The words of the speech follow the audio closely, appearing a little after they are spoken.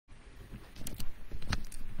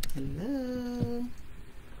Hello.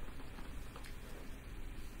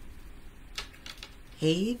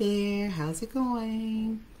 Hey there, how's it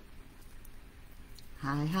going?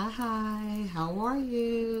 Hi, hi, hi. How are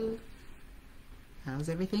you? How's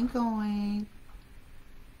everything going?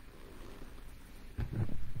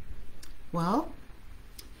 Well,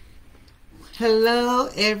 hello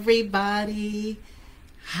everybody.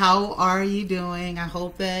 How are you doing? I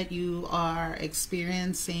hope that you are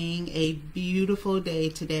experiencing a beautiful day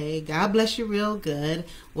today. God bless you real good.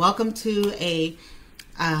 Welcome to a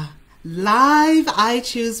live I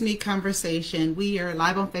Choose Me conversation. We are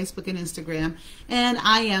live on Facebook and Instagram, and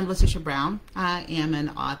I am Letitia Brown. I am an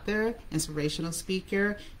author, inspirational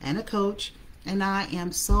speaker, and a coach, and I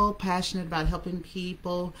am so passionate about helping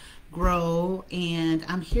people grow, and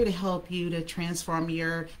I'm here to help you to transform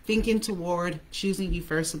your thinking toward choosing you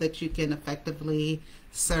first so that you can effectively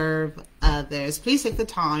serve others. Please take the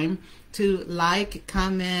time to like,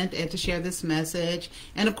 comment, and to share this message,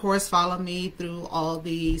 and of course follow me through all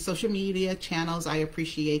the social media channels. I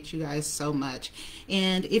appreciate you guys so much.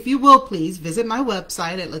 And if you will, please visit my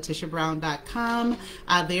website at letitiabrown.com.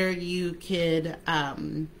 There you could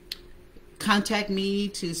contact me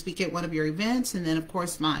to speak at one of your events, and then of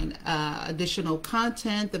course mine additional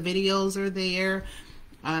content, the videos are there,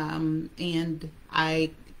 and I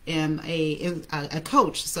am a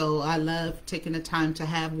coach, so I love taking the time to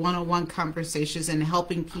have one-on-one conversations and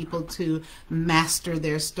helping people to master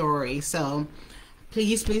their story. So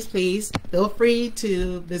please feel free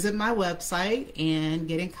to visit my website and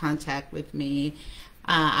get in contact with me.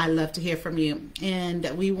 I love to hear from you, and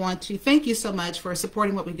we want to thank you so much for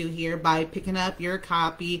supporting what we do here by picking up your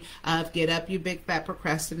copy of Get Up You Big Fat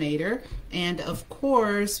Procrastinator, and of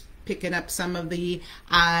course picking up some of the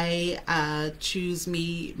I Choose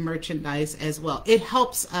Me merchandise as well. It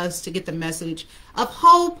helps us to get the message of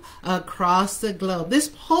hope across the globe.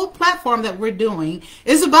 This whole platform that we're doing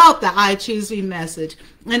is about the I Choose Me message.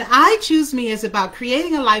 And I Choose Me is about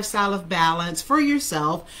creating a lifestyle of balance for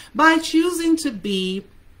yourself by choosing to be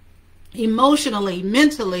emotionally,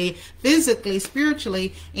 mentally, physically,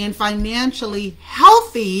 spiritually, and financially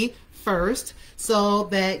healthy first, so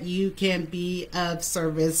that you can be of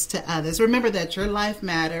service to others. Remember that your life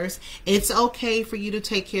matters. It's okay for you to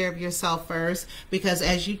take care of yourself first, because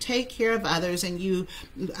as you take care of others and you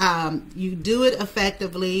do it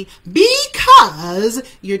effectively because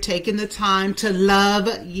you're taking the time to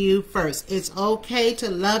love you first. It's okay to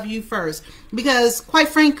love you first, because quite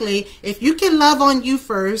frankly, if you can love on you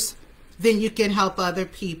first, then you can help other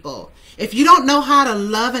people. If you don't know how to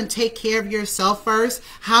love and take care of yourself first,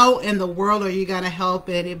 how in the world are you going to help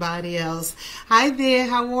anybody else? Hi there,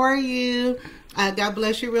 how are you? God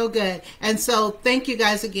bless you real good. And so thank you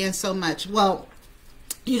guys again so much. Well,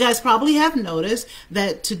 you guys probably have noticed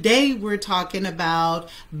that today we're talking about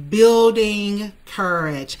building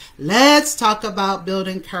courage. Let's talk about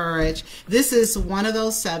building courage. This is one of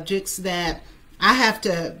those subjects that I have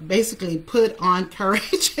to basically put on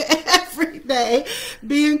courage every day.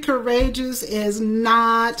 Being courageous is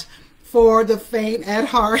not for the faint at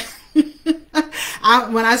heart.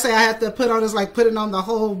 When I say I have to put on, it's like putting on the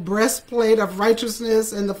whole breastplate of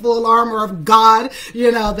righteousness and the full armor of God.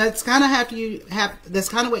 You know, that's kind of that's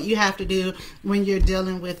kind of what you have to do when you're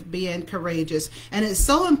dealing with being courageous. And it's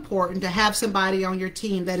so important to have somebody on your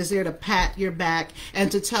team that is there to pat your back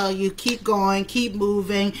and to tell you, keep going, keep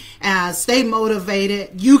moving, stay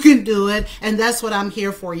motivated. You can do it. And that's what I'm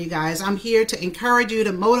here for, you guys. I'm here to encourage you,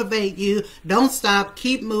 to motivate you. Don't stop,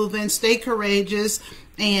 keep moving, stay courageous,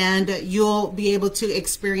 and you'll be able to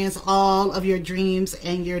experience all of your dreams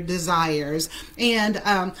and your desires. And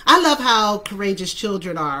I love how courageous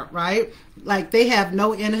children are, right? Like, they have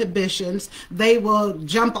no inhibitions. They will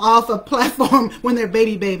jump off a platform when they're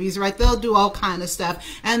babies, right? They'll do all kind of stuff.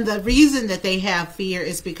 And the reason that they have fear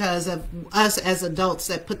is because of us as adults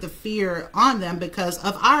that put the fear on them because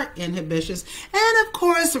of our inhibitions. And of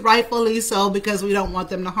course, rightfully so, because we don't want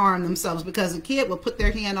them to harm themselves, because a kid will put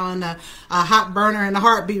their hand on a hot burner in a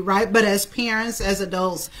heartbeat, right? But as parents, as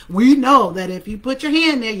adults, we know that if you put your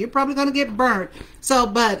hand there, you're probably going to get burnt. So,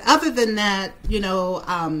 but other than that, you know,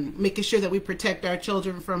 making sure that we protect our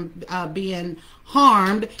children from being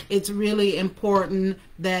harmed, it's really important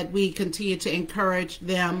that we continue to encourage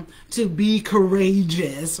them to be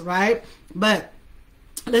courageous, right? But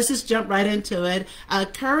let's just jump right into it.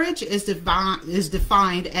 Courage is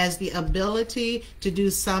defined as the ability to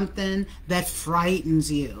do something that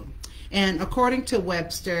frightens you. And according to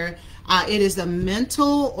Webster, it is the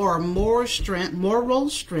mental or moral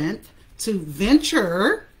strength to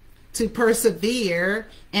venture, to persevere,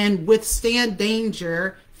 and withstand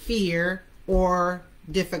danger, fear, or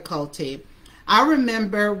difficulty. I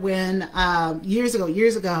remember when years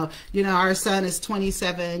ago, you know, our son is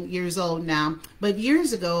 27 years old now, but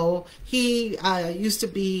years ago he used to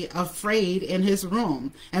be afraid in his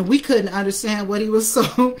room, and we couldn't understand what he was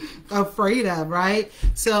so afraid of, right?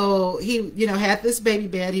 So he, you know, had this baby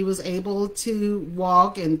bed. He was able to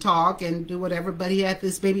walk and talk and do whatever, but he had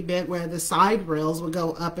this baby bed where the side rails would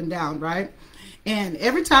go up and down, right? And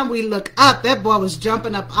every time we look up, that boy was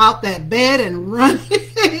jumping up out that bed and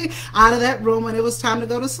running out of that room when it was time to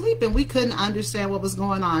go to sleep. And we couldn't understand what was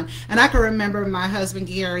going on. And I can remember my husband,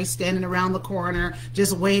 Gary, standing around the corner,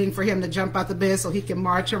 just waiting for him to jump out the bed so he can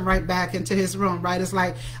march him right back into his room, right? It's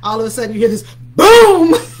like all of a sudden you hear this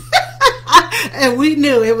boom. And we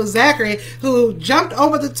knew it was Zachary who jumped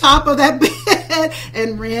over the top of that bed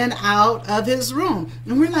and ran out of his room.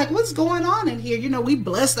 And we're like, what's going on in here? You know, we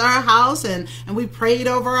blessed our house and we prayed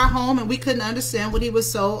over our home, and we couldn't understand what he was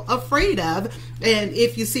so afraid of. And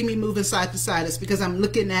if you see me moving side to side, it's because I'm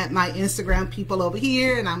looking at my Instagram people over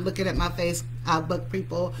here, and I'm looking at my Facebook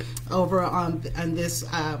people over on this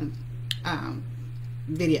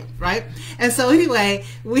video, right? And so anyway,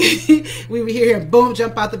 we would hear him boom,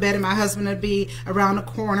 jump out the bed, and my husband would be around the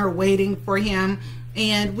corner waiting for him.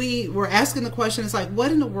 And we were asking the question, it's like,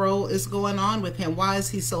 what in the world is going on with him? Why is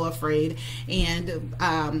he so afraid? And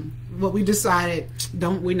what we decided,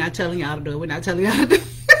 we're not telling y'all to do it. We're not telling y'all to do it.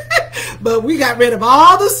 But we got rid of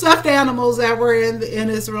all the stuffed animals that were in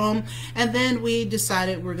his room. And then we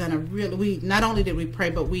decided we're going to not only did we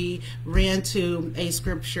pray, but we ran to a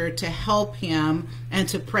scripture to help him and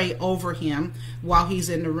to pray over him while he's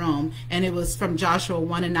in the room. And it was from Joshua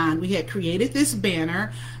 1:9. We had created this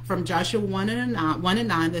banner from Joshua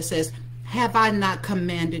 1:9 that says, "Have I not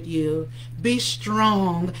commanded you? Be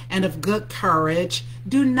strong and of good courage.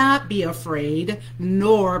 Do not be afraid,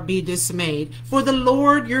 nor be dismayed. For the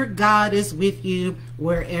Lord your God is with you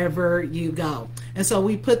wherever you go." And so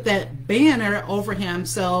we put that banner over him.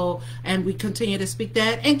 And we continue to speak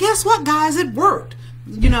that. And guess what, guys? It worked.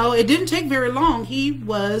 You know, it didn't take very long. He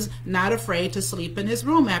was not afraid to sleep in his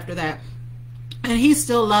room after that. And he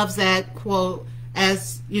still loves that quote,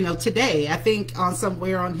 as you know, today. I think on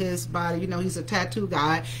somewhere on his body, you know, he's a tattoo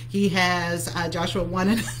guy. He has Joshua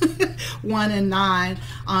 1:9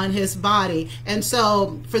 on his body. And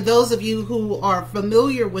so for those of you who are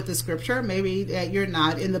familiar with the scripture, maybe that you're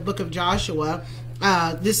not, in the book of Joshua,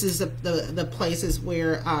 this is the places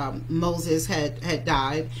where Moses had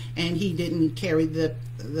died, and he didn't carry the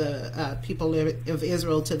people of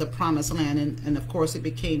Israel to the promised land, and of course it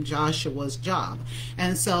became Joshua's job.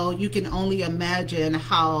 And so you can only imagine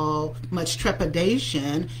how much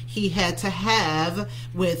trepidation he had to have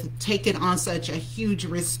with taking on such a huge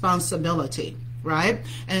responsibility, right?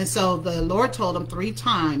 And so the Lord told him 3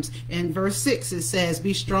 times. In verse 6 it says,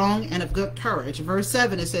 "Be strong and of good courage." Verse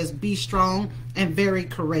 7 it says, "Be strong and very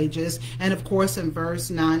courageous." And of course in verse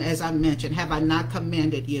 9, as I mentioned, "Have I not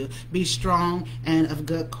commanded you? Be strong and of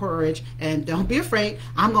good courage, and don't be afraid.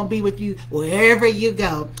 I'm going to be with you wherever you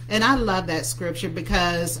go." And I love that scripture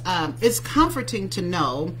because it's comforting to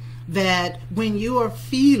know that when you are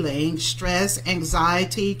feeling stress,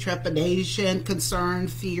 anxiety, trepidation, concern,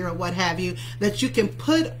 fear, what have you, that you can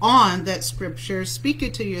put on that scripture, speak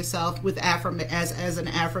it to yourself with as an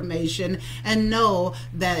affirmation, and know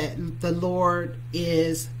that the Lord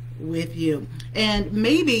is with you. And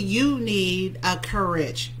maybe you need a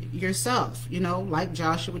courage yourself, you know, like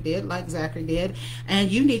Joshua did, like Zachary did,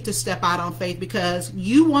 and you need to step out on faith because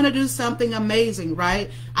you want to do something amazing,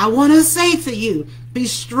 right? I want to say to you, be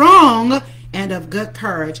strong and of good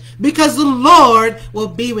courage, because the Lord will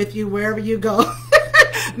be with you wherever you go.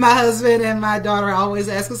 My husband and my daughter always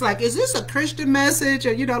ask us, like, is this a Christian message?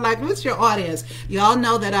 Or, you know, like, what's your audience? Y'all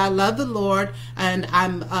know that I love the Lord, and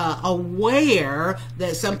I'm aware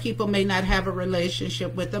that some people may not have a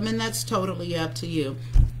relationship with them, and that's totally up to you.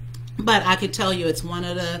 But I can tell you it's one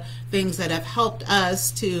of the things that have helped us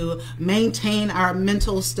to maintain our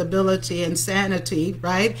mental stability and sanity,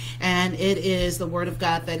 right? And it is the Word of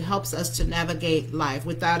God that helps us to navigate life.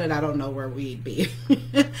 Without it, I don't know where we'd be.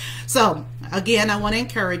 So, again, I want to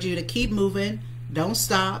encourage you to keep moving. Don't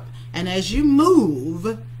stop. And as you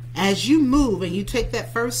move and you take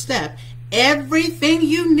that first step, everything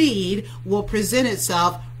you need will present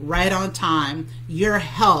itself right on time. Your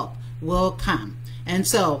help will come. And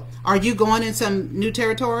so, are you going in some new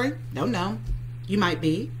territory? Don't know. You might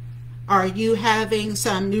be. Are you having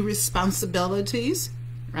some new responsibilities?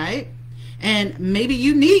 Right? And maybe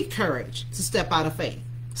you need courage to step out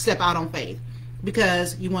on faith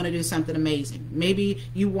because you want to do something amazing. Maybe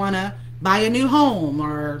you want to buy a new home,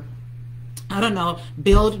 or I don't know,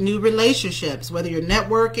 build new relationships, whether you're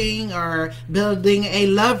networking or building a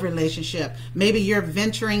love relationship. Maybe you're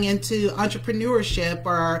venturing into entrepreneurship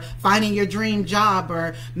or finding your dream job,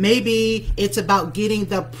 or maybe it's about getting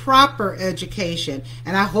the proper education.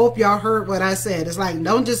 And I hope y'all heard what I said. It's like,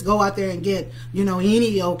 don't just go out there and get,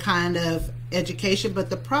 any old kind of education, but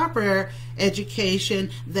the proper education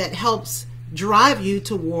that helps drive you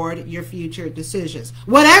toward your future decisions.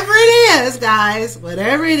 Whatever it is, guys,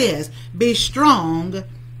 whatever it is, be strong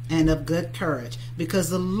and of good courage, because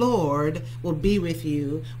the Lord will be with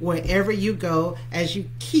you wherever you go as you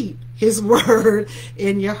keep his word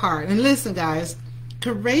in your heart. And listen, guys,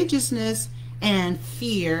 courageousness and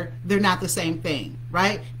fear, they're not the same thing,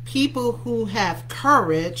 right? People who have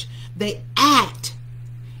courage, they act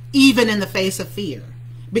even in the face of fear,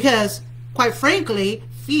 because quite frankly,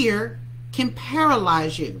 fear can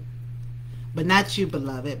paralyze you, but not you,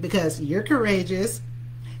 beloved, because you're courageous,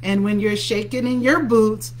 and when you're shaking in your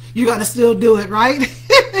boots, you're gonna still do it, right?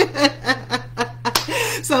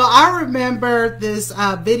 So I remember this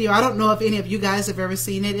video. I don't know if any of you guys have ever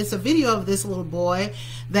seen it. It's a video of this little boy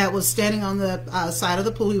that was standing on the side of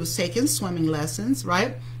the pool. He was taking swimming lessons,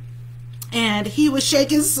 right? And he was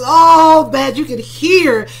shaking so bad you could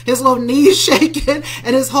hear his little knees shaking,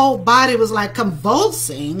 and his whole body was like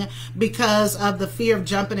convulsing because of the fear of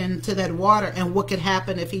jumping into that water and what could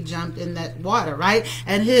happen if he jumped in that water, right?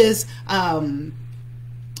 And his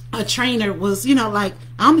a trainer was, like,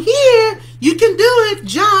 I'm here, you can do it,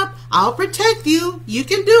 jump, I'll protect you, you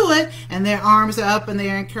can do it. And their arms are up and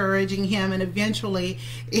they're encouraging him, and eventually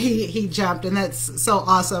he jumped. And that's so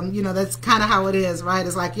awesome. That's kind of how it is, right?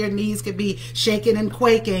 It's like your knees could be shaking and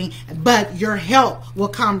quaking, but your help will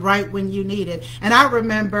come right when you need it. And I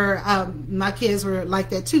remember my kids were like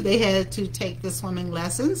that too. They had to take the swimming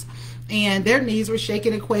lessons, and their knees were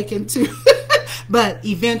shaking and quaking too. But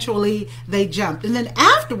eventually they jumped. And then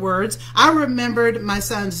afterwards, I remembered my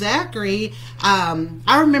son Zachary. I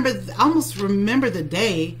almost remember the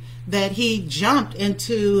day that he jumped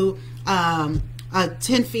into a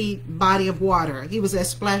 10 feet body of water. He was at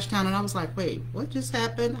Splashtown, and I was like, wait, what just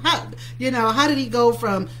happened? How did he go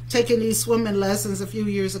from taking these swimming lessons a few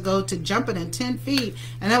years ago to jumping in 10 feet?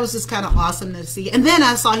 And that was just kind of awesome to see. And then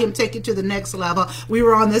I saw him take it to the next level. We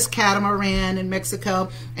were on this catamaran in Mexico,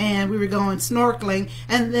 and we were going snorkeling,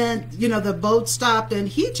 and then, the boat stopped, and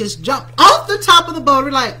he just jumped off the top of the boat.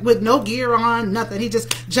 We're like, with no gear on, nothing. He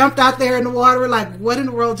just jumped out there in the water. We're like, what in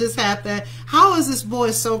the world just happened? How is this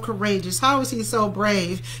boy so courageous? How is he so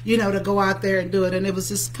brave, to go out there and do it? And it was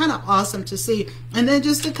just kind of awesome to see. And then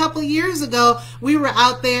just a couple of years ago, we were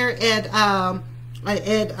out there in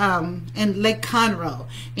Lake Conroe,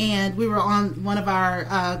 and we were on one of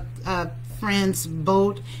our friends'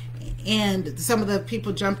 boat, and some of the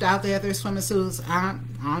people jumped out there, their swimming suits.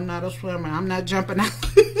 I'm not a swimmer. I'm not jumping out.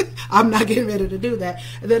 I'm not getting ready to do that.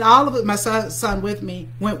 And then all of it, my son with me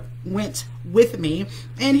went with me,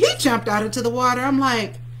 and he jumped out into the water. I'm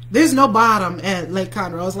like, there's no bottom at Lake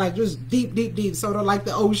Conroe. It's like just deep, deep, deep, sort of like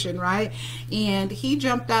the ocean, right? And he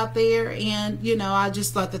jumped out there, and, I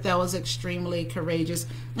just thought that was extremely courageous.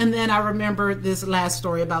 And then I remember this last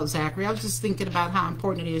story about Zachary. I was just thinking about how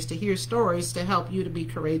important it is to hear stories to help you to be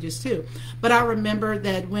courageous too. But I remember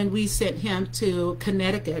that when we sent him to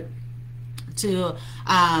Connecticut to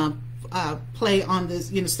play on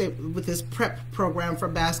this, with this prep program for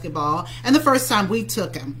basketball. And the first time we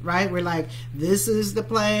took him, right, we're like, this is the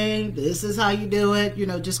plane, this is how you do it,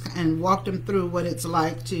 and walked him through what it's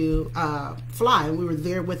like to fly. And we were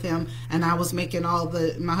there with him, and my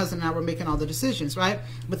husband and I were making all the decisions, right?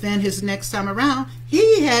 But then his next time around,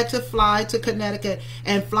 he had to fly to Connecticut,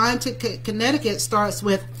 and flying to Connecticut starts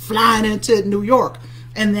with flying into New York.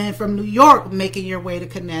 And then from New York, making your way to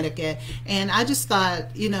Connecticut. And I just thought,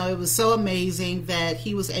 it was so amazing that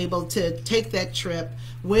he was able to take that trip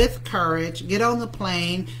with courage, get on the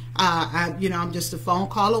plane. I'm just a phone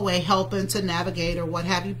call away, helping to navigate or what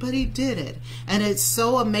have you, but he did it. And it's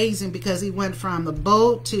so amazing because he went from the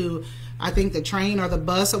boat to, I think, the train or the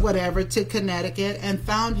bus or whatever, to Connecticut, and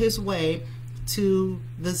found his way to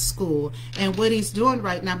the school. And what he's doing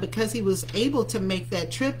right now, because he was able to make that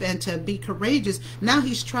trip and to be courageous, now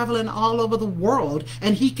he's traveling all over the world,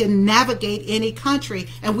 and he can navigate any country,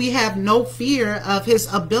 and we have no fear of his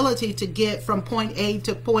ability to get from point A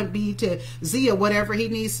to point B to Z or whatever he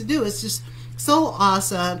needs to do. It's just so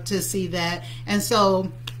awesome to see that. And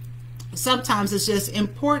so sometimes it's just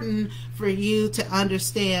important for you to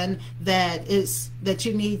understand that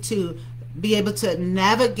you need to be able to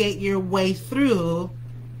navigate your way through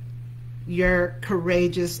your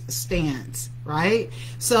courageous stance, right?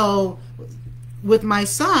 So with my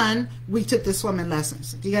son, we took the swimming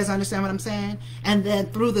lessons. Do you guys understand what I'm saying? And then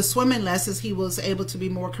through the swimming lessons, he was able to be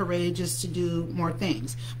more courageous to do more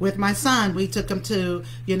things. With my son, we took him to,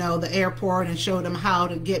 you know, the airport and showed him how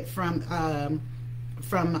to get from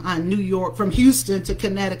New York, from Houston to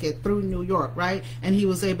Connecticut through New York, right? And he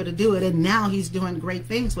was able to do it, and now he's doing great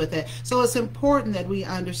things with it. So it's important that we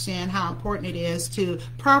understand how important it is to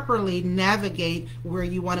properly navigate where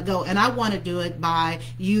you want to go. And I want to do it by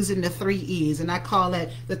using the 3 E's, and I call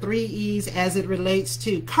it the 3 E's as it relates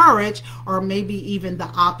to courage, or maybe even the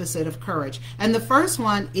opposite of courage. And the first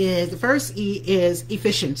E is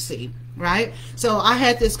efficiency. Right? So I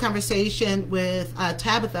had this conversation with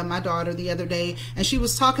Tabitha, my daughter, the other day, and she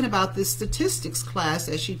was talking about this statistics class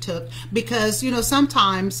that she took, because, you know,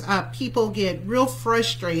 sometimes people get real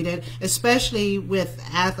frustrated, especially with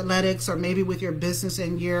athletics or maybe with your business,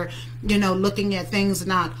 and you're, you know, looking at things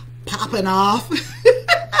not popping off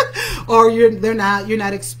or you're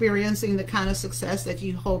not experiencing the kind of success that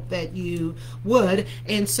you hope that you would.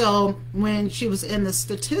 And so when she was in the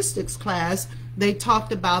statistics class, they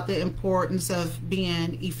talked about the importance of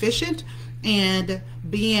being efficient and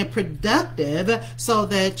being productive so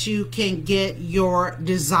that you can get your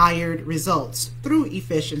desired results through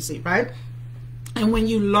efficiency, right? And when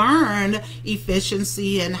you learn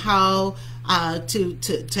efficiency and how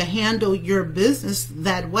to handle your business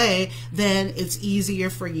that way, then it's easier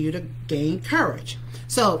for you to gain courage.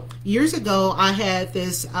 So years ago, I had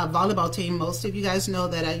this volleyball team. Most of you guys know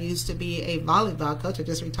that I used to be a volleyball coach. I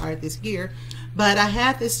just retired this year. But I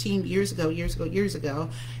had this team years ago,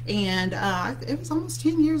 and it was almost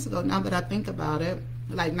 10 years ago now that I think about it,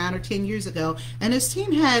 like 9 or 10 years ago. And this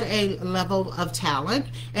team had a level of talent,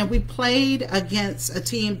 and we played against a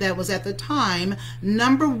team that was at the time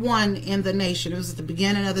 ¡1 in the nation. It was at the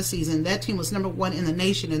beginning of the season. That team was #1 in the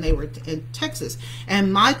nation, and they were in Texas.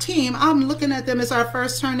 And my team, I'm looking at them as our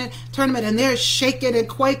first tournament, and they're shaking and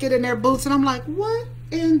quaking in their boots, and I'm like, what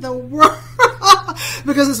in the world?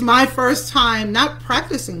 Because it's my first time not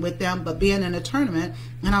practicing with them, but being in a tournament.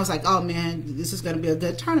 And I was like, oh man, this is going to be a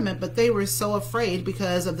good tournament. But they were so afraid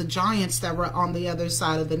because of the giants that were on the other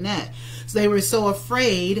side of the net. So they were so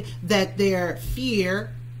afraid that their fear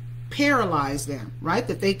paralyzed them, right?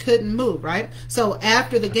 That they couldn't move, right? So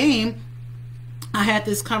after the game, I had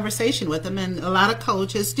this conversation with them, and a lot of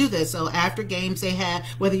coaches do this. So after games, they have,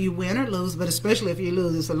 whether you win or lose, but especially if you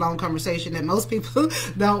lose, it's a long conversation that most people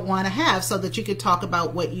don't want to have, so that you could talk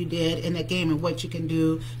about what you did in that game and what you can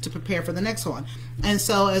do to prepare for the next one. And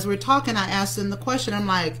so as we're talking, I asked them the question, I'm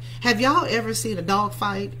like, have y'all ever seen a dog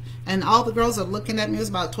fight? And all the girls are looking at me. It's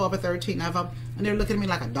about 12 or 13 of them, and they're looking at me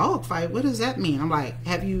like, a dog fight? What does that mean? I'm like,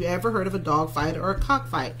 have you ever heard of a dog fight or a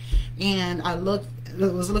cockfight? And I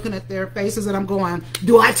was looking at their faces, and I'm going,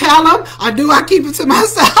 do I tell them or do I keep it to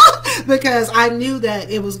myself? Because I knew that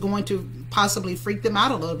it was going to possibly freak them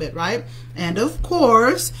out a little bit, right? And of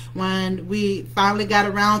course, when we finally got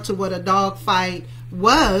around to what a dog fight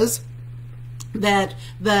was, that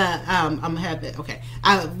when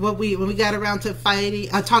we got around to fighting,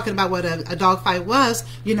 talking about what a dog fight was,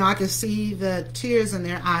 you know, I could see the tears in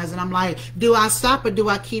their eyes, and I'm like, do I stop or do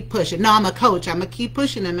I keep pushing? No, I'm a coach. I'm gonna keep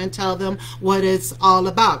pushing them and tell them what it's all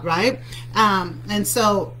about, right? And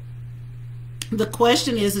so the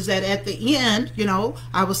question is that at the end, you know,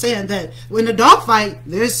 I was saying that when the dog fight,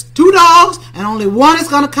 there's 2 dogs and only one is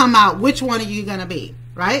gonna come out. Which one are you gonna be?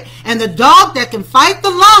 Right? And the dog that can fight the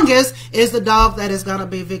longest is the dog that is going to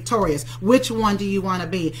be victorious. Which one do you want to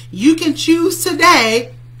be? You can choose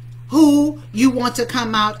today who you want to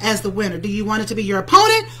come out as the winner. Do you want it to be your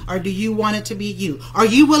opponent, or do you want it to be you? Are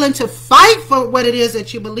you willing to fight for what it is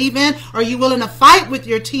that you believe in? Are you willing to fight with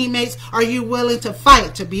your teammates? Are you willing to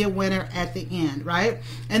fight to be a winner at the end, right?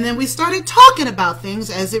 And then we started talking about things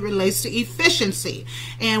as it relates to efficiency.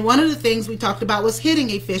 And one of the things we talked about was hitting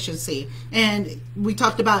efficiency. And we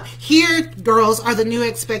talked about, here, girls, are the new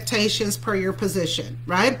expectations per your position,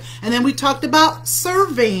 right? And then we talked about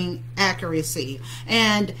serving accuracy.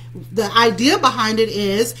 And the idea behind it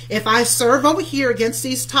is, if I serve over here against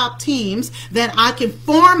these top teams, then I can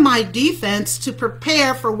form my defense to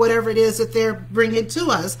prepare for whatever it is that they're bringing to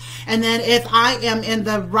us. And then if I am in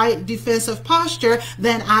the right defensive posture,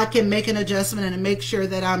 then I can make an adjustment and make sure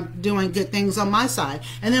that I'm doing good things on my side.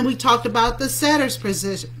 And then we talked about the setter's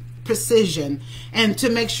precision, and to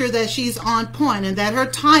make sure that she's on point, and that her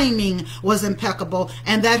timing was impeccable,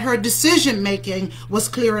 and that her decision making was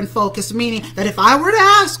clear and focused, meaning that if I were to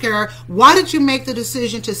ask her, why did you make the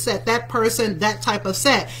decision to set that person that type of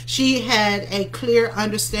set, she had a clear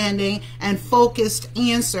understanding and focused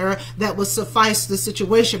answer that would suffice the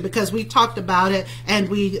situation, because we talked about it and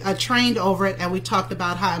we trained over it, and we talked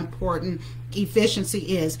about how important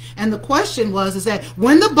efficiency is. And the question is that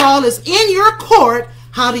when the ball is in your court,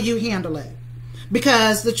 how do you handle it?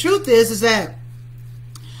 Because the truth is that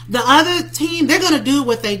the other team, they're going to do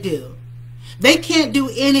what they do. They can't do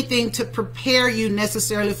anything to prepare you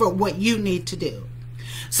necessarily for what you need to do.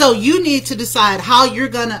 So you need to decide how you're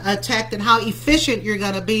going to attack and how efficient you're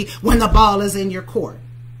going to be when the ball is in your court.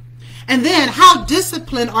 And then how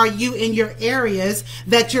disciplined are you in your areas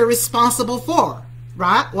that you're responsible for,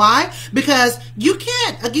 right? Why? Because you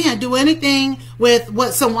can't, again, do anything with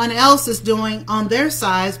what someone else is doing on their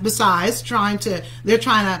side besides they're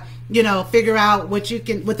trying to, you know, figure out what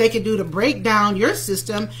they can do to break down your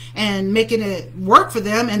system and making it work for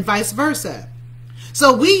them and vice versa.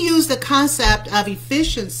 So we use the concept of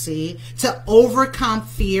efficiency to overcome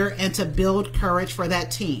fear and to build courage for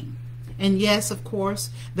that team. And yes, of course,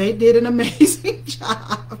 they did an amazing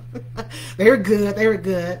job. They were good. They were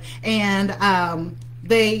good. And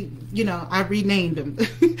they, you know, I renamed them.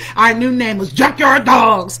 Our new name was Junkyard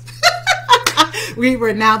Dogs. We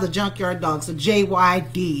were now the Junkyard Dogs, the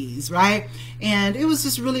JYDs, right? And it was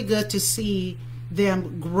just really good to see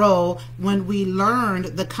them grow when we learned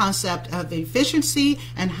the concept of efficiency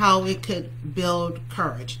and how it could build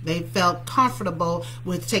courage. They felt comfortable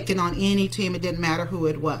with taking on any team. It didn't matter who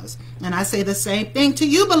it was. And I say the same thing to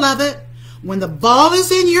you, beloved. When the ball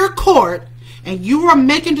is in your court and you are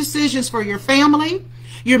making decisions for your family,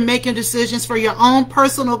 you're making decisions for your own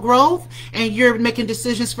personal growth, and you're making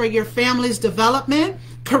decisions for your family's development,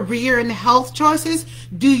 career and health choices,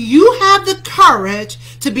 do you have the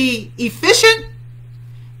courage to be efficient,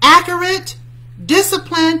 accurate,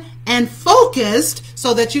 disciplined, and focused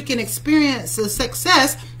so that you can experience the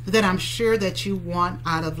success that I'm sure that you want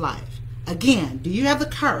out of life? Again, do you have the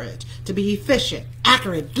courage to be efficient,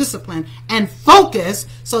 accurate, disciplined, and focused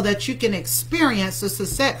so that you can experience the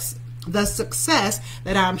success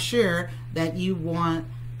that I'm sure that you want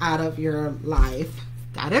out of your life?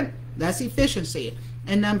 Got it? That's efficiency.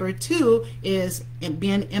 And number 2 is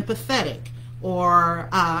being empathetic or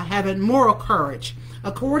having moral courage.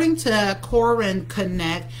 According to Corin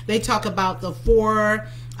Connect, they talk about the 4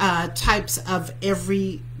 types of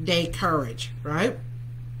everyday courage, right?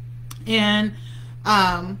 And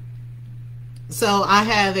so I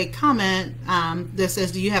have a comment that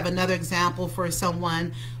says, do you have another example for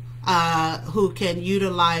someone who can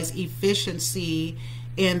utilize efficiency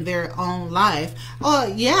in their own life?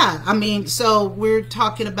 Oh, yeah. I mean, so we're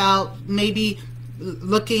talking about maybe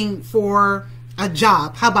looking for a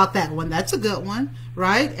job. How about that one? That's a good one,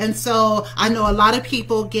 right? And so I know a lot of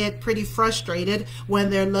people get pretty frustrated when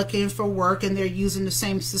they're looking for work and they're using the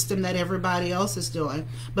same system that everybody else is doing.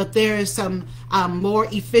 But there is some more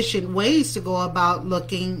efficient ways to go about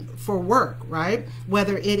looking for work, right?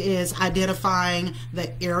 Whether it is identifying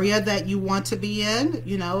the area that you want to be in,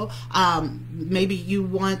 you know, maybe you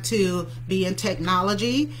want to be in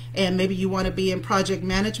technology, and maybe you want to be in project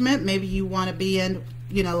management, maybe you want to be in,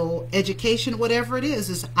 you know, education, whatever it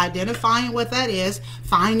is identifying what that is,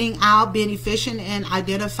 finding out, being efficient and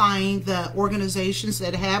identifying the organizations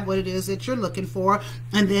that have what it is that you're looking for,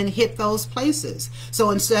 and then hit those places. So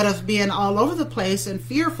instead of being all over the place and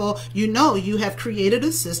fearful, you know you have created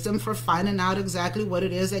a system for finding out exactly what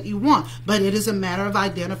it is that you want. But it is a matter of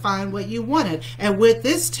identifying what you wanted. And with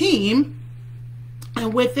this team,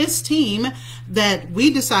 that we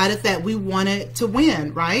decided that we wanted to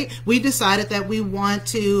win, right? We decided that we want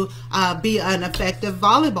to be an effective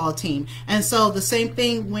volleyball team. And so the same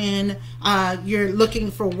thing when you're looking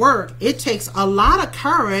for work, it takes a lot of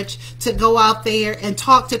courage to go out there and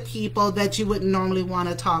talk to people that you wouldn't normally want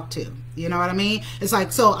to talk to. You know what I mean? It's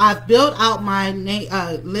like, so I've built out my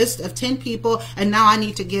list of 10 people, and now I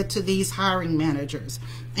need to get to these hiring managers.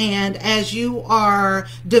 And as you are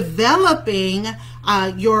developing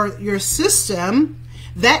your system,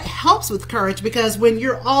 that helps with courage, because when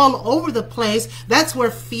you're all over the place, that's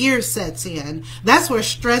where fear sets in. That's where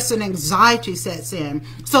stress and anxiety sets in.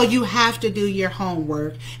 So you have to do your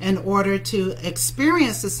homework in order to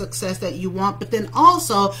experience the success that you want, but then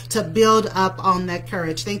also to build up on that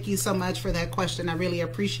courage. Thank you so much for that question. I really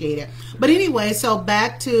appreciate it. But anyway, so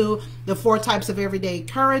back to the 4 types of everyday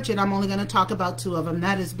courage, and I'm only going to talk about 2 of them.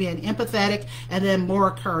 That is being empathetic and then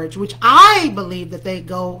moral courage, which I believe that they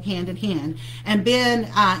go hand in hand. And being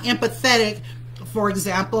empathetic, for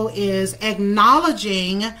example, is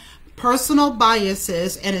acknowledging personal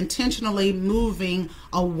biases and intentionally moving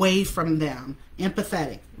away from them.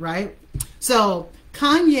 Empathetic, right? So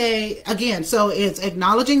Kanye, again, so it's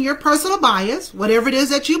acknowledging your personal bias, whatever it is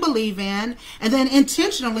that you believe in, and then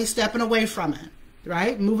intentionally stepping away from it.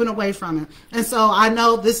 right? Moving away from it. And so I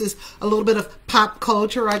know this is a little bit of pop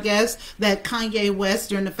culture, I guess, that Kanye West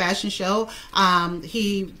during the fashion show,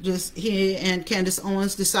 he and Candace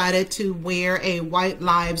Owens decided to wear a White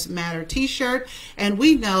Lives Matter t-shirt. And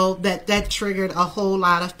we know that that triggered a whole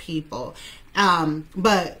lot of people.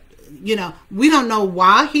 But you know, we don't know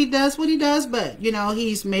why he does what he does, but you know,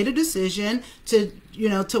 he's made a decision to, you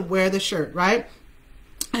know, to wear the shirt, right?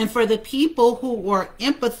 And for the people who were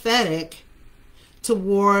empathetic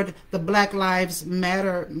toward the Black Lives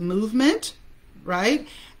Matter movement, right,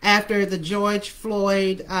 after the George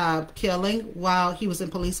Floyd killing while he was in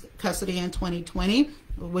police custody in 2020,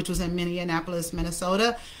 which was in Minneapolis,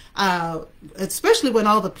 Minnesota, especially when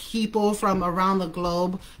all the people from around the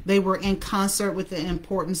globe, they were in concert with the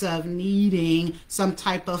importance of needing some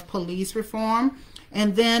type of police reform.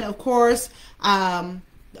 And then, of course,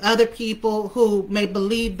 other people who may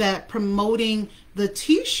believe that promoting the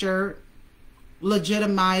t-shirt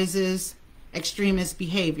legitimizes extremist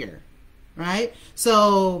behavior, right?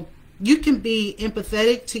 So you can be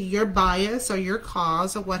empathetic to your bias or your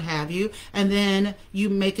cause or what have you, and then you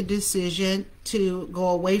make a decision to go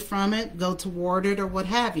away from it, go toward it, or what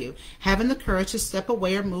have you. Having the courage to step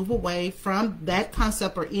away or move away from that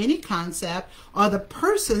concept or any concept, or the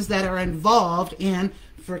persons that are involved in,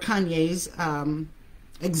 for Kanye's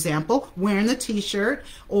example, wearing the t-shirt,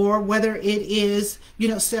 or whether it is, you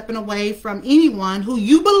know, stepping away from anyone who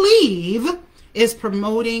you believe is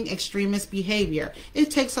promoting extremist behavior. It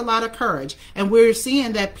takes a lot of courage. And we're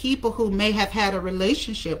seeing that people who may have had a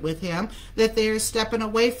relationship with him, that they're stepping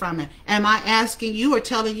away from it. Am I asking you or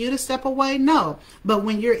telling you to step away? No. But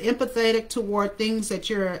when you're empathetic toward things that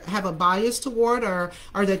you have a bias toward, or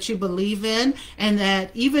that you believe in, and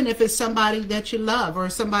that even if it's somebody that you love or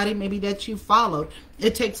somebody maybe that you followed,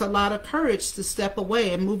 it takes a lot of courage to step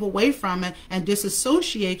away and move away from it and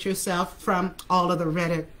disassociate yourself from all of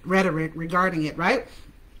the rhetoric regarding it, right?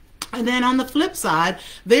 And then on the flip side,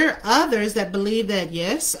 there are others that believe that,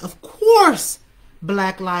 yes, of course,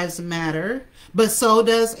 Black Lives Matter, but so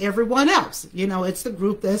does everyone else. You know, it's the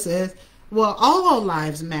group that says, well, all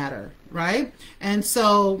lives matter, right? And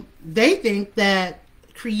so they think that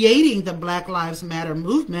creating the Black Lives Matter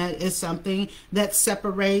movement is something that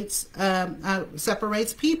separates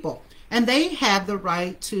people, and they have the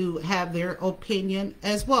right to have their opinion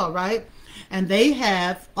as well, right? And they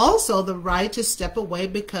have also the right to step away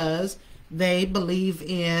because they believe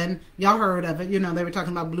in, y'all heard of it, you know, they were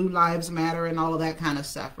talking about Blue Lives Matter and all of that kind of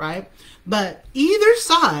stuff, right? But either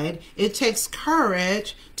side, it takes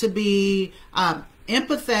courage to be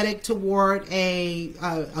empathetic toward a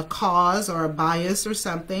cause or a bias or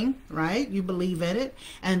something, right? You believe in it.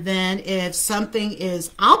 And then if something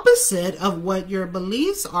is opposite of what your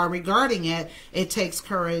beliefs are regarding it, it takes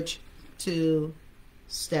courage to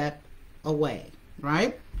step away,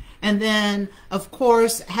 right? And then, of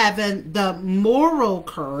course, having the moral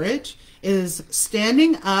courage is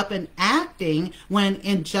standing up and acting when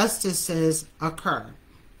injustices occur.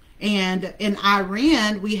 And in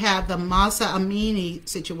Iran, we have the Mahsa Amini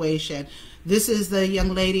situation. This is the young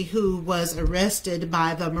lady who was arrested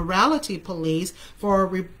by the morality police for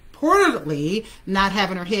reportedly not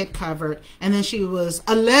having her head covered. And then she was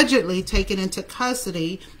allegedly taken into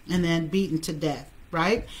custody and then beaten to death,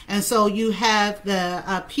 right? And so you have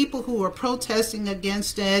the people who are protesting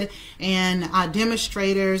against it, and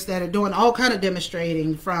demonstrators that are doing all kind of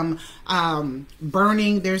demonstrating, from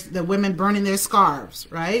burning the women burning their scarves,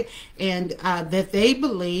 right? And that they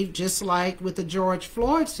believe, just like with the George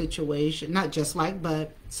Floyd situation, not just like,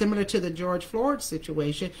 but similar to the George Floyd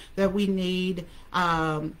situation, that we need,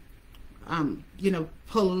 you know,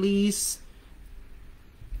 police.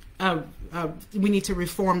 We need to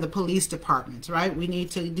reform the police departments, right? We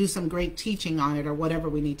need to do some great teaching on it, or whatever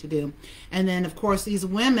we need to do. And then, of course, these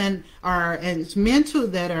women are, and it's men too,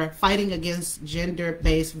 that are fighting against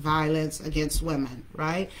gender-based violence against women,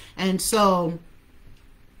 right? And so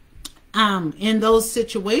in those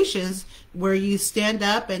situations where you stand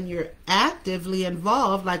up and you're actively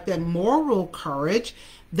involved, like that moral courage,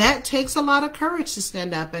 that takes a lot of courage to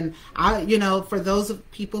stand up. And you know, for those of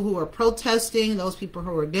people who are protesting, those people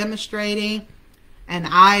who are demonstrating, and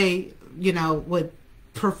I, you know, would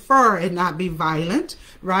prefer it not be violent,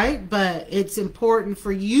 right? But it's important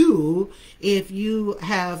for you, if you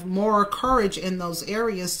have more courage in those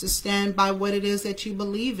areas, to stand by what it is that you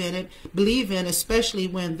believe in, especially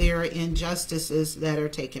when there are injustices that are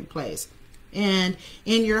taking place. And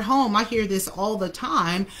in your home, I hear this all the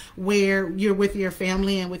time, where you're with your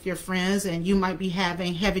family and with your friends, and you might be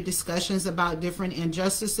having heavy discussions about different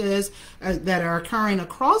injustices that are occurring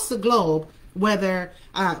across the globe, whether,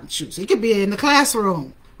 it could be in the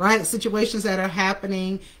classroom, right? Situations that are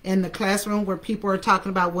happening in the classroom where people are talking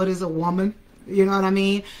about what is a woman, you know what I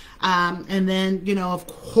mean? And then, you know, of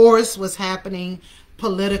course, what's happening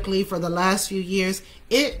politically for the last few years.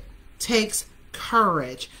 It takes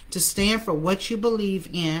courage to stand for what you believe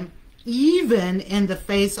in, even in the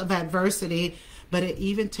face of adversity. But it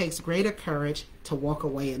even takes greater courage to walk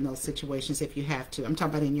away in those situations if you have to. I'm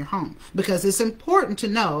talking about in your home, because it's important to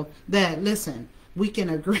know that, listen, we can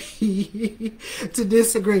agree to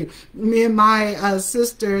disagree. Me and my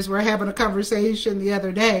sisters were having a conversation the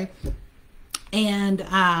other day, and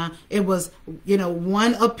it was, you know,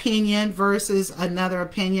 one opinion versus another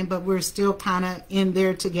opinion, but we're still kind of in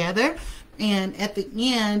there together. And at the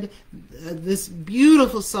end, this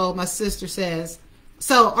beautiful soul, my sister, says,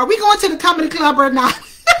 so are we going to the comedy club or not?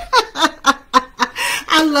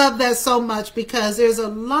 I love that so much, because there's a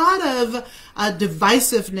lot of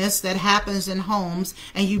divisiveness that happens in homes,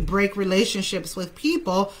 and you break relationships with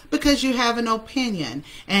people because you have an opinion.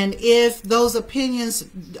 And if those opinions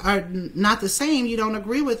are not the same, you don't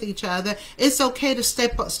agree with each other, it's okay to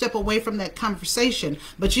step away from that conversation,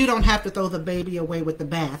 but you don't have to throw the baby away with the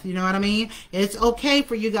bath. You know what I mean? It's okay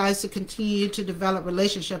for you guys to continue to develop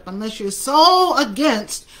relationship unless you're so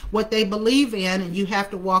against what they believe in and you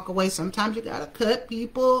have to walk away. Sometimes you gotta cut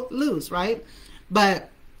people loose, right? But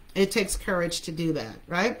it takes courage to do that,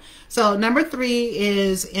 right? So number 3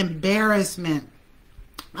 is embarrassment.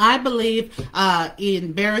 I believe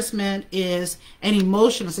embarrassment is an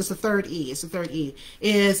emotional, so it's the third E, it's the third E,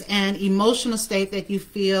 is an emotional state that you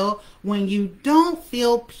feel when you don't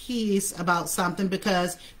feel peace about something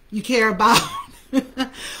because you care about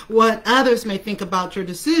what others may think about your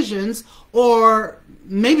decisions, or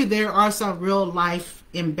maybe there are some real life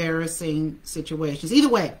embarrassing situations.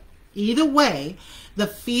 Either way, the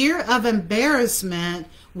fear of embarrassment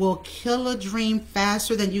will kill a dream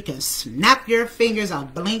faster than you can snap your fingers or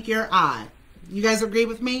blink your eye. You guys agree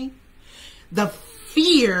with me? The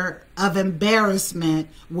fear of embarrassment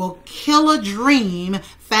will kill a dream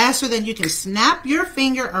faster than you can snap your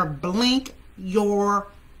finger or blink your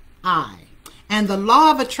eye. And the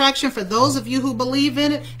law of attraction, for those of you who believe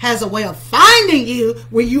in it, has a way of finding you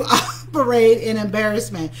when you operate in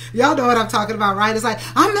embarrassment. Y'all know what I'm talking about, right? It's like,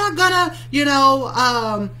 I'm not gonna, you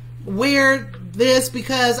know, wear this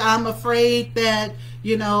because I'm afraid that,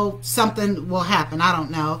 you know, something will happen. I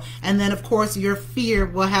don't know. And then, of course, your fear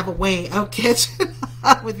will have a way of catching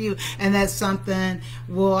up with you, and that something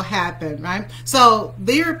will happen, right? So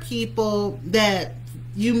there are people that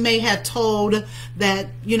you may have told that,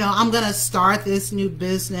 you know, I'm going to start this new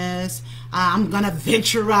business. I'm going to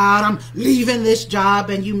venture out. I'm leaving this job.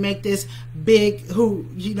 And you make this big,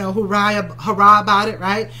 hurrah about it,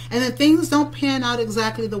 right? And then things don't pan out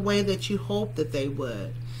exactly the way that you hope that they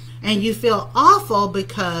would. And you feel awful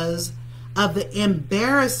because of the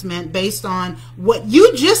embarrassment based on what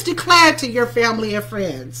you just declared to your family or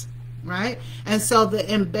friends, right? And so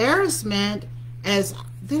the embarrassment,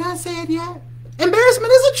 did I say it yet?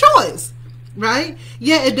 Embarrassment is a choice, right?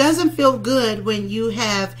 Yeah, it doesn't feel good when you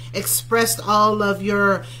have expressed all of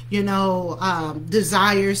your,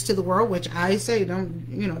 desires to the world, which I say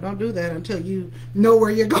don't do that until you know where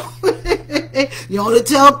you're going. You only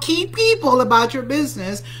tell key people about your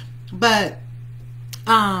business. But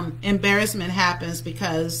embarrassment happens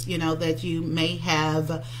because, that you may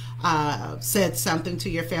have said something to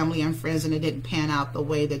your family and friends and it didn't pan out the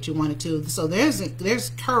way that you wanted to. So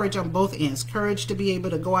there's courage on both ends. Courage to be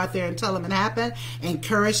able to go out there and tell them it happened, and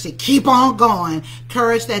courage to keep on going.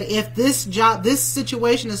 Courage that if this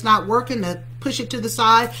situation is not working, to push it to the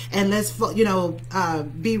side and let's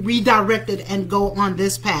be redirected and go on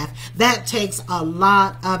this path. That takes a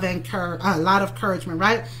lot of encouragement,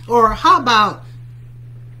 right? Or how about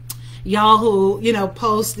y'all who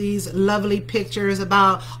post these lovely pictures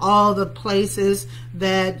about all the places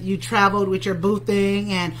that you traveled with your boo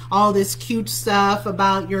thing and all this cute stuff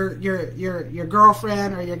about your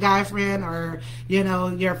girlfriend or your guy friend or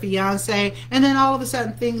your fiance, and then all of a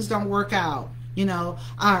sudden things don't work out,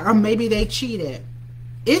 or maybe they cheated.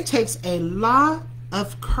 It takes a lot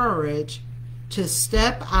of courage to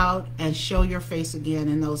step out and show your face again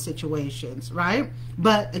in those situations, right?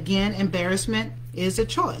 But again, embarrassment is a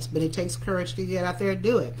choice, but it takes courage to get out there and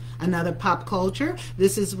do it. Another pop culture,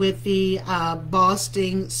 this is with the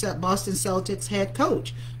Boston Celtics head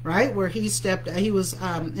coach, right? Where he was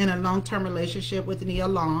in a long-term relationship with Nia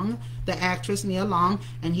Long, the actress Nia Long,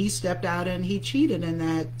 and he stepped out and he cheated in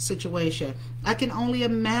that situation. I can only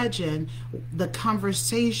imagine the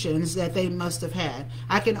conversations that they must have had.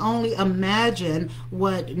 I can only imagine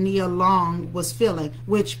what Nia Long was feeling,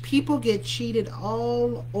 which people get cheated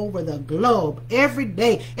all over the globe. every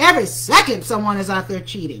day, every second someone is out there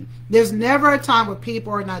cheating. There's never a time where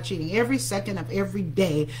people are not cheating. Every second of every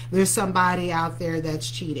day, there's somebody out there that's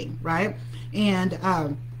cheating, right? And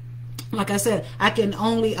like I said, I can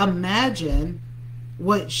only imagine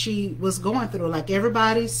what she was going through. Like,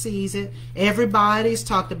 everybody sees it, everybody's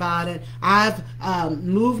talked about it. I've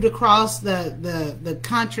moved across the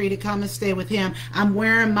country to come and stay with him. I'm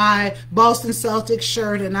wearing my Boston Celtics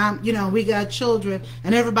shirt, and I'm, you know, we got children,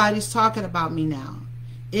 and everybody's talking about me now.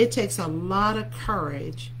 It takes a lot of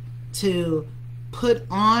courage to put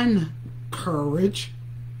on courage,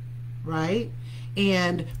 right?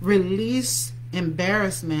 And release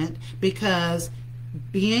embarrassment, because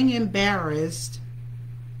being embarrassed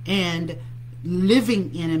and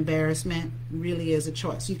living in embarrassment really is a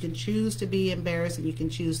choice. You can choose to be embarrassed, and you can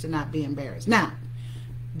choose to not be embarrassed. Now,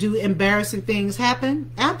 do embarrassing things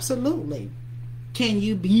happen? Absolutely. Can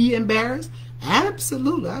you be embarrassed?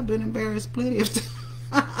 Absolutely. I've been embarrassed plenty of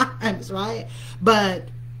times, right? But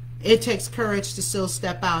it takes courage to still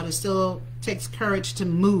step out. It still takes courage to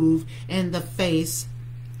move in the face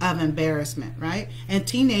of embarrassment, right? And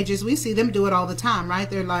teenagers, we see them do it all the time, right?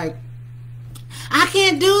 They're like, I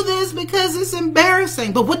can't do this because it's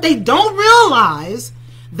embarrassing. But what they don't realize,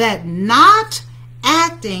 that not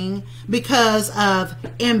acting because of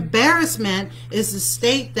embarrassment is a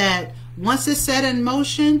state that, once it's set in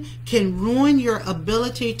motion, can ruin your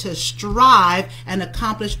ability to strive and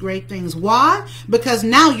accomplish great things. Why? Because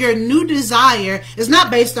now your new desire is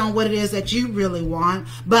not based on what it is that you really want,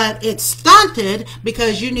 but it's stunted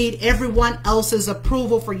because you need everyone else's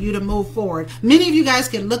approval for you to move forward. Many of you guys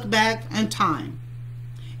can look back in time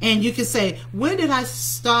and you can say, when did I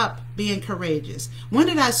stop being courageous? When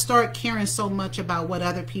did I start caring so much about what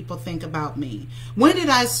other people think about me? When did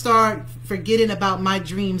I start forgetting about my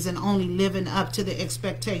dreams and only living up to the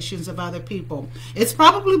expectations of other people? It's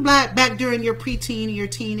probably back during your preteen or your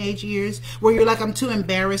teenage years, where you're like, I'm too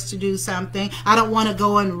embarrassed to do something. I don't want to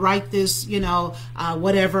go and write this, you know,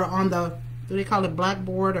 whatever on the, do they call it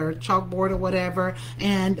blackboard or chalkboard or whatever?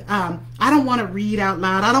 And I don't want to read out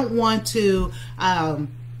loud. I don't want to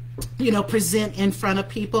you know, present in front of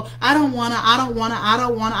people. I don't want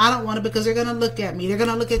to, because they're going to look at me. They're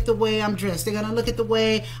going to look at the way I'm dressed. They're going to look at the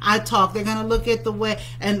way I talk. They're going to look at the way,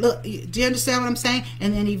 and look, do you understand what I'm saying?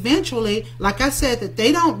 And then eventually, like I said, that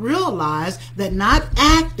they don't realize that not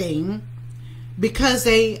acting because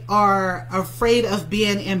they are afraid of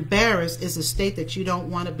being embarrassed is a state that you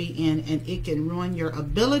don't want to be in, and it can ruin your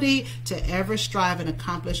ability to ever strive and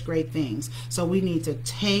accomplish great things. So we need to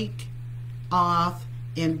take off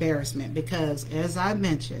embarrassment, because, as I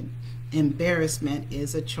mentioned, embarrassment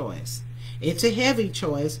is a choice. It's a heavy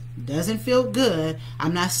choice, doesn't feel good.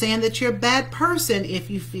 I'm not saying that you're a bad person if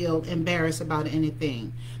you feel embarrassed about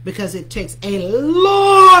anything, because it takes a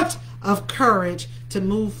lot of courage to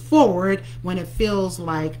move forward when it feels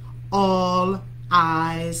like all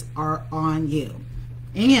eyes are on you.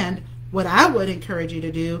 And what I would encourage you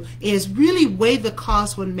to do is really weigh the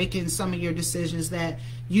cost when making some of your decisions that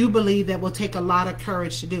you believe that will take a lot of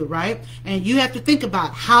courage to do, right? And you have to think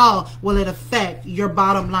about, how will it affect your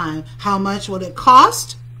bottom line? How much will it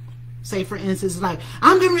cost? Say, for instance, like,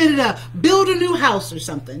 I'm getting ready to build a new house or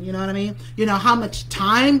something, you know what I mean? You know, how much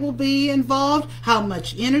time will be involved? How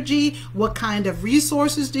much energy? What kind of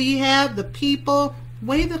resources do you have? The people?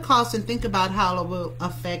 Weigh the cost and think about how it will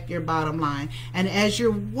affect your bottom line. And as you're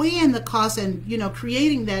weighing the cost and, you know,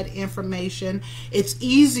 creating that information, it's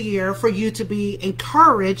easier for you to be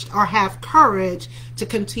encouraged or have courage to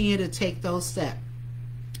continue to take those steps.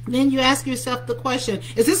 Then you ask yourself the question,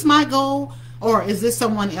 is this my goal, or is this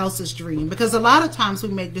someone else's dream? Because a lot of times we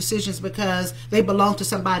make decisions because they belong to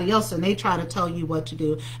somebody else, and they try to tell you what to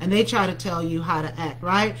do, and they try to tell you how to act,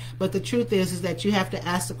 right? But the truth is that you have to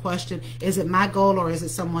ask the question, is it my goal, or is it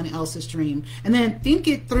someone else's dream? And then think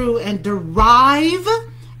it through and derive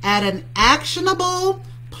at an actionable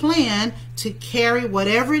plan to carry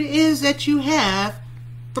whatever it is that you have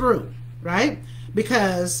through, right?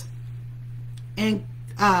 Because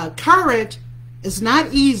courage is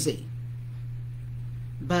not easy,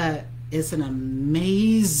 but it's an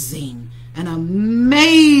amazing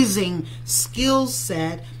skill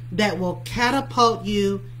set that will catapult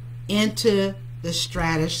you into the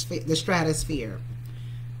stratosphere.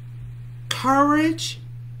 Courage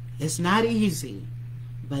is not easy,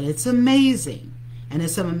 but it's amazing, and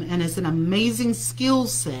it's an amazing skill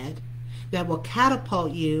set that will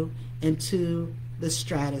catapult you into the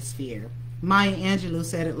stratosphere. Maya Angelou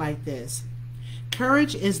said it like this: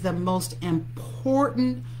 courage is the most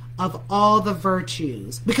important of all the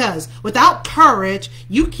virtues, because without courage,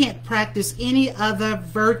 you can't practice any other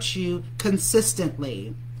virtue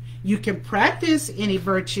consistently. You can practice any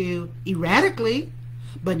virtue erratically,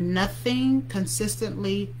 but nothing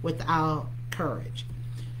consistently without courage.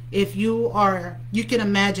 If you can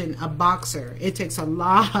imagine a boxer. It takes a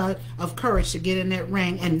lot of courage to get in that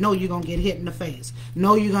ring and know you're going to get hit in the face.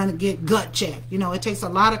 Know you're going to get gut checked. You know, it takes a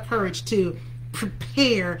lot of courage to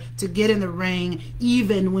prepare to get in the ring,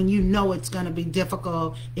 even when you know it's going to be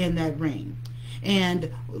difficult in that ring.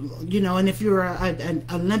 And, you know, and if you're an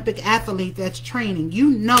Olympic athlete that's training, you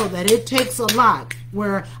know that it takes a lot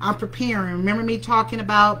where I'm preparing. Remember me talking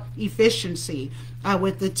about efficiency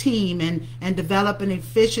with the team and develop an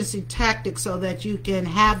efficiency tactic so that you can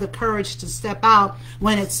have the courage to step out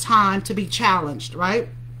when it's time to be challenged, right?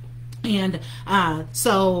 And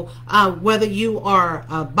so whether you are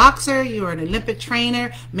a boxer, you're an Olympic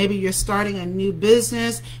trainer, maybe you're starting a new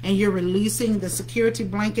business and you're releasing the security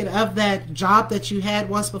blanket of that job that you had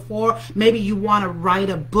once before. Maybe you want to write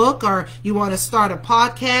a book, or you want to start a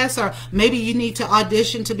podcast, or maybe you need to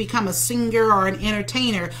audition to become a singer or an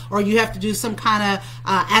entertainer, or you have to do some kind of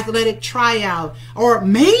athletic tryout, or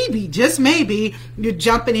maybe, just maybe, you're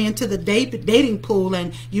jumping into the dating pool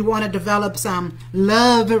and you want to develop some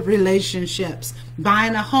love relationships,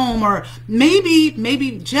 buying a home, or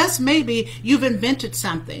maybe just maybe you've invented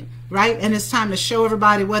something, right? And it's time to show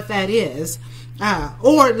everybody what that is.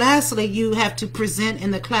 Or lastly, you have to present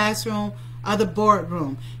in the classroom or the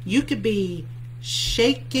boardroom. You could be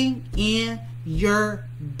shaking in your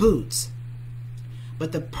boots,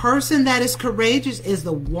 but the person that is courageous is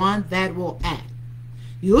the one that will act.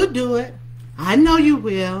 You'll do it. I know you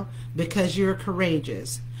will, because you're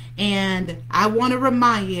courageous. And I want to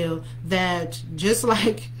remind you that just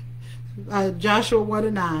like Joshua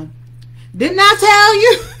 1:9, didn't I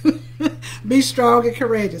tell you? Be strong and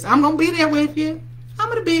courageous. I'm going to be there with you. I'm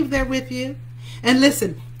going to be there with you. And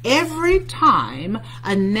listen, every time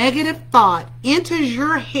a negative thought enters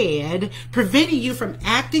your head, preventing you from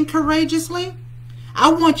acting courageously,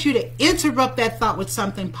 I want you to interrupt that thought with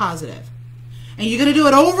something positive. And you're going to do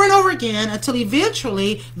it over and over again until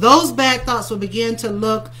eventually those bad thoughts will begin to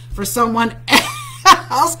look for someone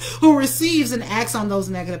else who receives and acts on those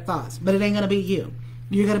negative thoughts. But it ain't going to be you.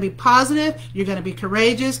 You're going to be positive, you're going to be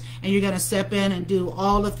courageous, and you're going to step in and do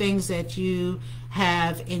all the things that you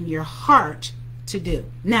have in your heart to do.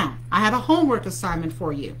 Now, I have a homework assignment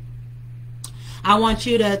for you. I want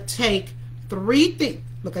you to take 3 things.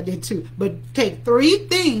 Look, I did 2, but take 3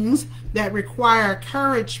 things that require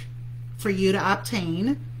courage for you to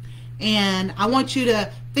obtain, and I want you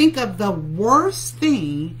to think of the worst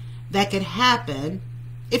thing that could happen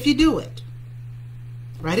if you do it.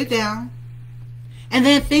 Write it down, and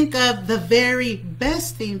then think of the very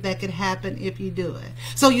best thing that could happen if you do it.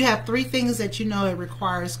 So you have 3 things that you know it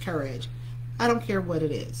requires courage. I don't care what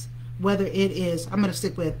it is, whether it is, I'm going to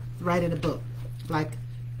stick with writing a book. Like,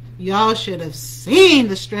 y'all should have seen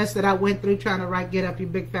the stress that I went through trying to write Get Up, You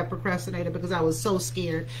Big Fat Procrastinator, because I was so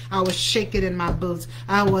scared. I was shaking in my boots.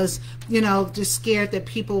 I was, you know, just scared that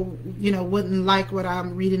people, you know, wouldn't like what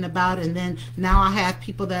I'm reading about. And then now I have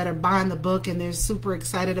people that are buying the book and they're super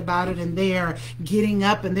excited about it, and they are getting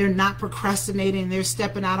up and they're not procrastinating. They're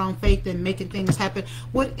stepping out on faith and making things happen.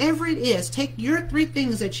 Whatever it is, take your 3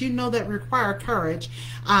 things that you know that require courage,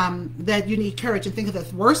 that you need courage, and think of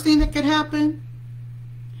the worst thing that could happen.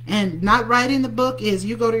 And not writing the book is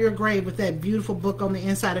you go to your grave with that beautiful book on the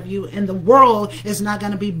inside of you, and the world is not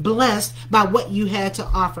going to be blessed by what you had to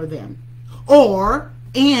offer them.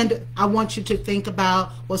 And I want you to think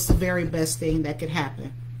about what's the very best thing that could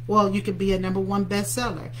happen. Well, you could be a #1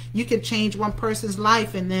 bestseller. You could change one person's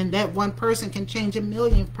life, and then that one person can change 1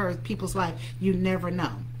 million people's life. You never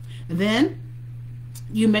know. And then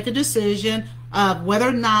you make a decision of whether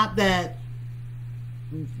or not that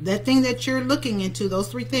thing that you're looking into, those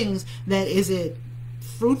 3 things, that is it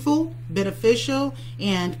fruitful, beneficial,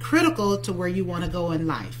 and critical to where you want to go in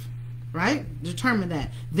life, right? Determine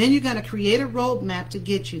that. Then you're going to create a roadmap to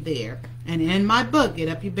get you there. And in my book, Get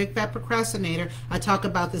Up, You Big Fat Procrastinator, I talk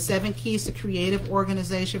about the 7 keys to creative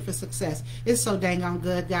organization for success. It's so dang on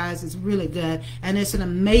good, guys. It's really good. And it's an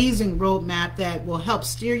amazing roadmap that will help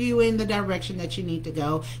steer you in the direction that you need to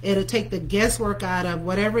go. It'll take the guesswork out of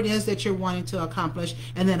whatever it is that you're wanting to accomplish.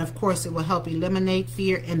 And then, of course, it will help eliminate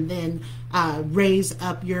fear and then raise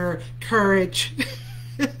up your courage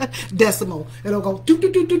decimal. It'll go do,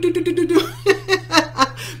 do, do, do, do, do, do, do.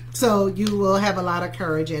 So you will have a lot of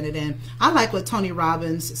courage in it. And I like what Tony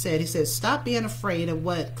Robbins said. He said, stop being afraid of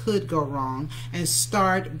what could go wrong and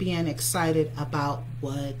start being excited about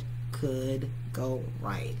what could go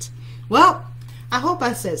right. Well, I hope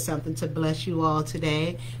I said something to bless you all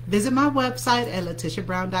today. Visit my website at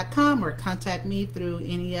LetitiaBrown.com or contact me through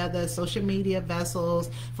any other social media vessels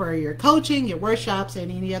for your coaching, your workshops,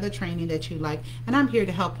 and any other training that you like. And I'm here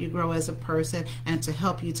to help you grow as a person and to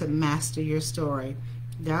help you to master your story.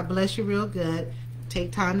 God bless you real good.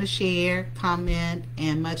 Take time to share, comment,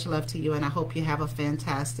 and much love to you. And I hope you have a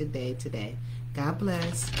fantastic day today. God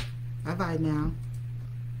bless. Bye-bye now.